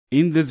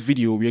In this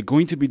video, we are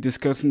going to be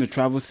discussing the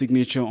travel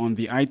signature on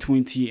the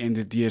I-20 and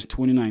the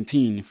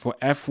DS-2019 for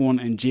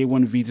F1 and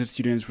J1 visa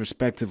students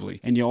respectively.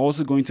 And you're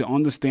also going to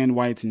understand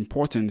why it's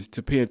important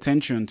to pay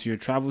attention to your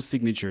travel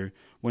signature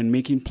when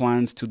making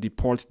plans to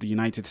depart the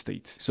United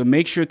States. So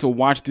make sure to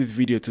watch this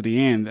video to the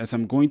end, as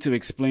I'm going to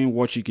explain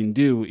what you can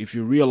do if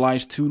you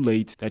realize too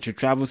late that your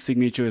travel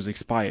signature is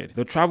expired.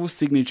 The travel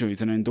signature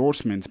is an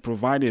endorsement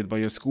provided by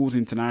your school's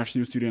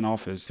international student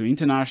office to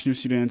international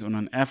students on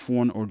an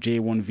F1 or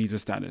J1 visa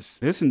status.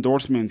 This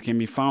endorsement can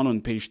be found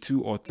on page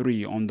 2 or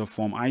 3 on the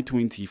form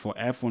I-20 for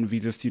F1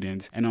 visa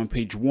students and on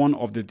page 1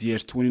 of the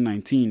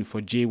DS-2019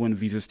 for J1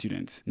 visa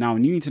students. Now,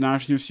 new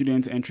international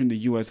students entering the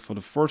US for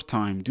the first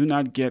time do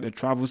not get a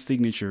travel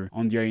signature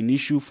on their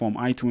initial form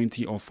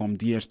I-20 or form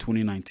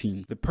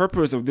DS-2019. The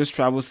purpose of this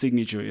travel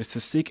signature is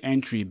to seek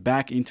entry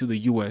back into the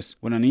US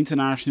when an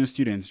international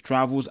student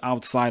travels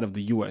outside of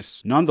the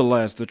US.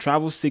 Nonetheless, the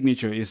travel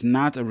signature is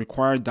not a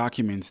required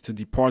document to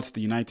depart the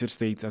United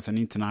States as an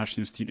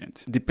international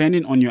student.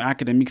 Depending on your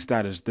academic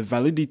status, the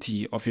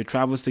validity of your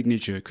travel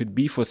signature could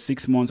be for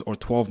 6 months or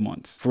 12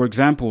 months. For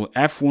example,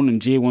 F1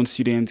 and J1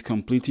 students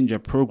completing their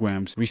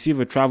programs receive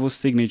a travel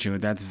signature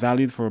that's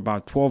valid for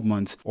about 12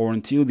 months or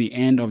until the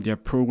end of their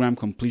program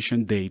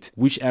completion date,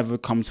 whichever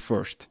comes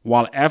first.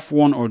 While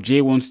F1 or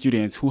J1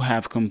 students who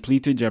have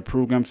completed their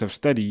programs of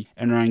study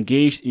and are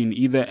engaged in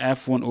either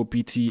F1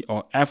 OPT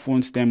or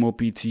F1 STEM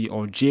OPT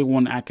or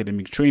J1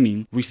 academic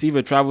training receive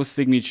a travel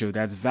signature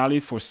that's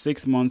valid for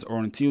 6 months or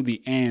until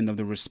the end of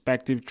the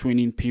respective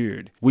training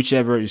period,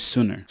 whichever is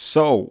sooner.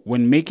 So,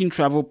 when making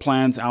travel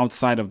plans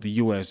outside of the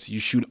US, you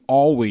should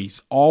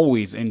always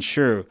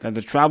ensure that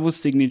the travel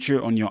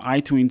signature on your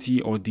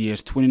I-20 or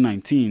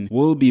DS-2019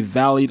 will be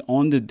valid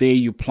on the day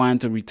you plan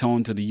to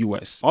return to the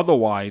US.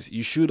 Otherwise,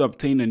 you should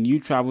obtain a new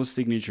travel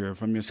signature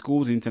from your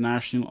school's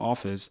international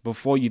office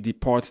before you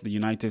depart the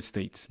United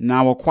States.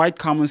 Now, a quite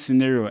common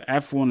scenario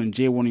F1 and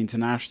J1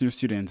 international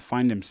students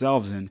find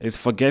themselves in is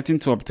forgetting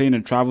to obtain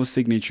a travel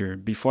signature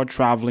before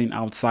traveling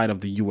outside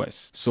of the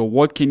US. So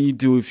what can you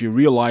do if you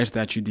realize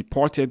that you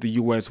departed the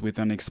US with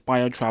an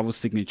expired travel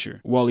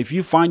signature? Well, if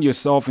you find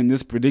yourself in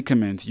this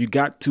predicament, you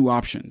got two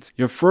options.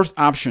 Your first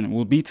option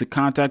will be to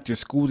contact your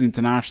school's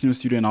international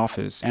student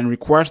office and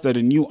request that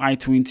a new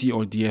I-20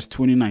 or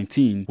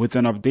DS-2019 with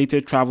an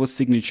updated travel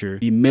signature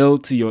be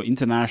mailed to your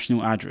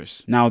international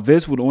address. Now,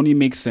 this would only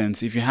make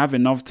sense if you have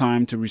enough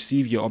time to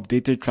receive your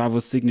updated travel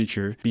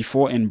signature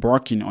before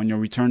embarking on your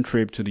return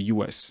trip to the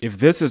US. If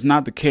this is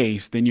not the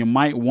case, then you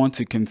might want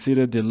to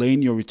consider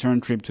delaying your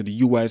return trip to the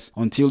US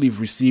until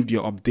you've received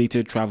your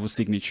updated travel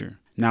signature.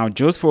 Now,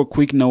 just for a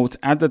quick note,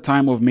 at the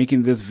time of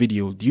making this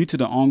video, due to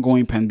the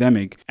ongoing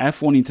pandemic,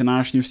 F1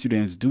 international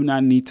students do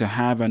not need to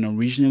have an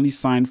originally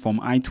signed form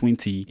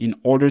I-20 in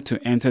order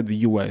to enter the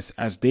US,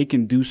 as they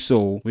can do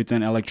so with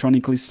an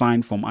electronically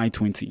signed form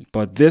I-20.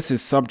 But this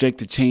is subject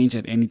to change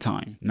at any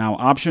time. Now,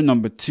 option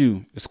number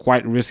 2 is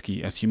quite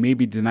risky, as you may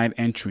be denied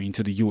entry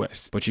into the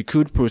US, but you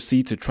could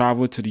proceed to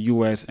travel to the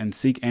US and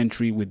seek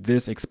entry with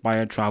this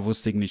expired travel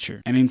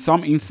signature. And in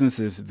some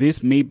instances,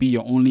 this may be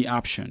your only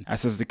option,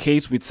 as is the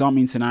case with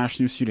some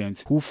international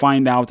students who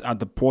find out at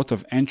the port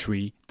of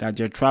entry that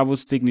their travel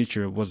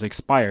signature was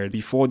expired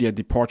before their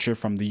departure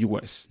from the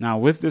US. Now,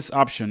 with this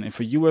option, if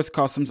a US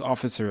customs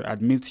officer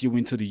admits you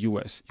into the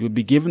US, you'll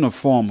be given a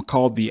form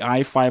called the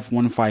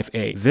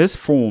I-515A. This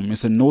form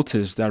is a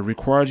notice that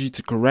requires you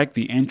to correct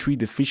the entry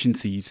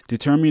deficiencies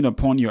determined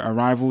upon your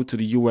arrival to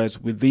the US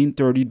within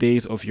 30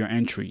 days of your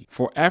entry.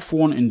 For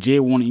F1 and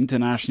J1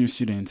 international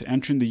students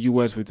entering the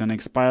US with an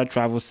expired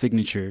travel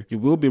signature, you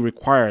will be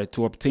required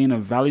to obtain a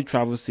valid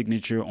travel signature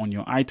on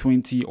your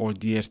I-20 or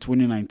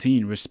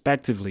DS-2019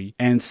 respectively,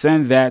 and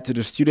send that to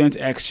the Student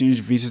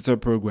Exchange Visitor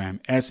Program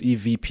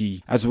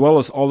 (SEVP), as well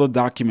as all the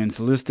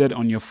documents listed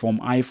on your form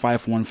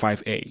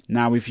I-515A.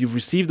 Now, if you've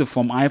received the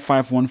form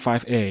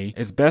I-515A,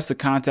 it's best to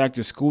contact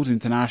your school's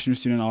international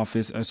student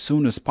office as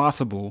soon as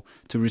possible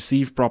to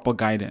receive proper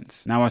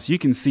guidance. Now, as you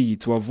can see,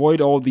 to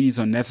avoid all these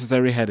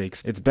unnecessary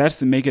headaches, it's best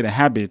to make it a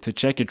habit to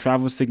check your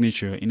travel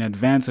signature in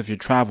advance of your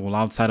travel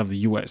outside of the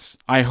US.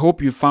 I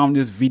hope you found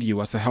this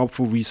video as a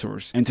helpful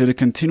resource. And to the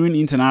continuing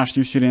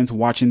international students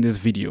watching this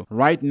video,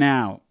 right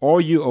now, are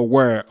you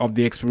aware of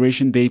the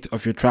expiration date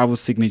of your travel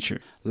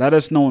signature? Let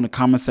us know in the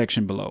comment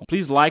section below.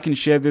 Please like and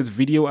share this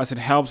video, as it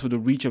helps with the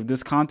reach of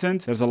this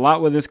content. There's a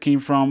lot where this came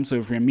from, so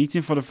if you're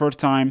meeting for the first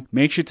time,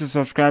 make sure to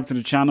subscribe to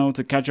the channel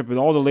to catch up with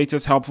all the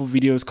latest helpful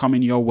videos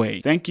coming your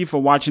way. Thank you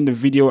for watching the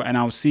video, and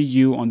I'll see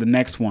you on the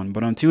next one.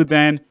 But until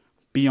then,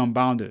 be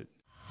unbounded.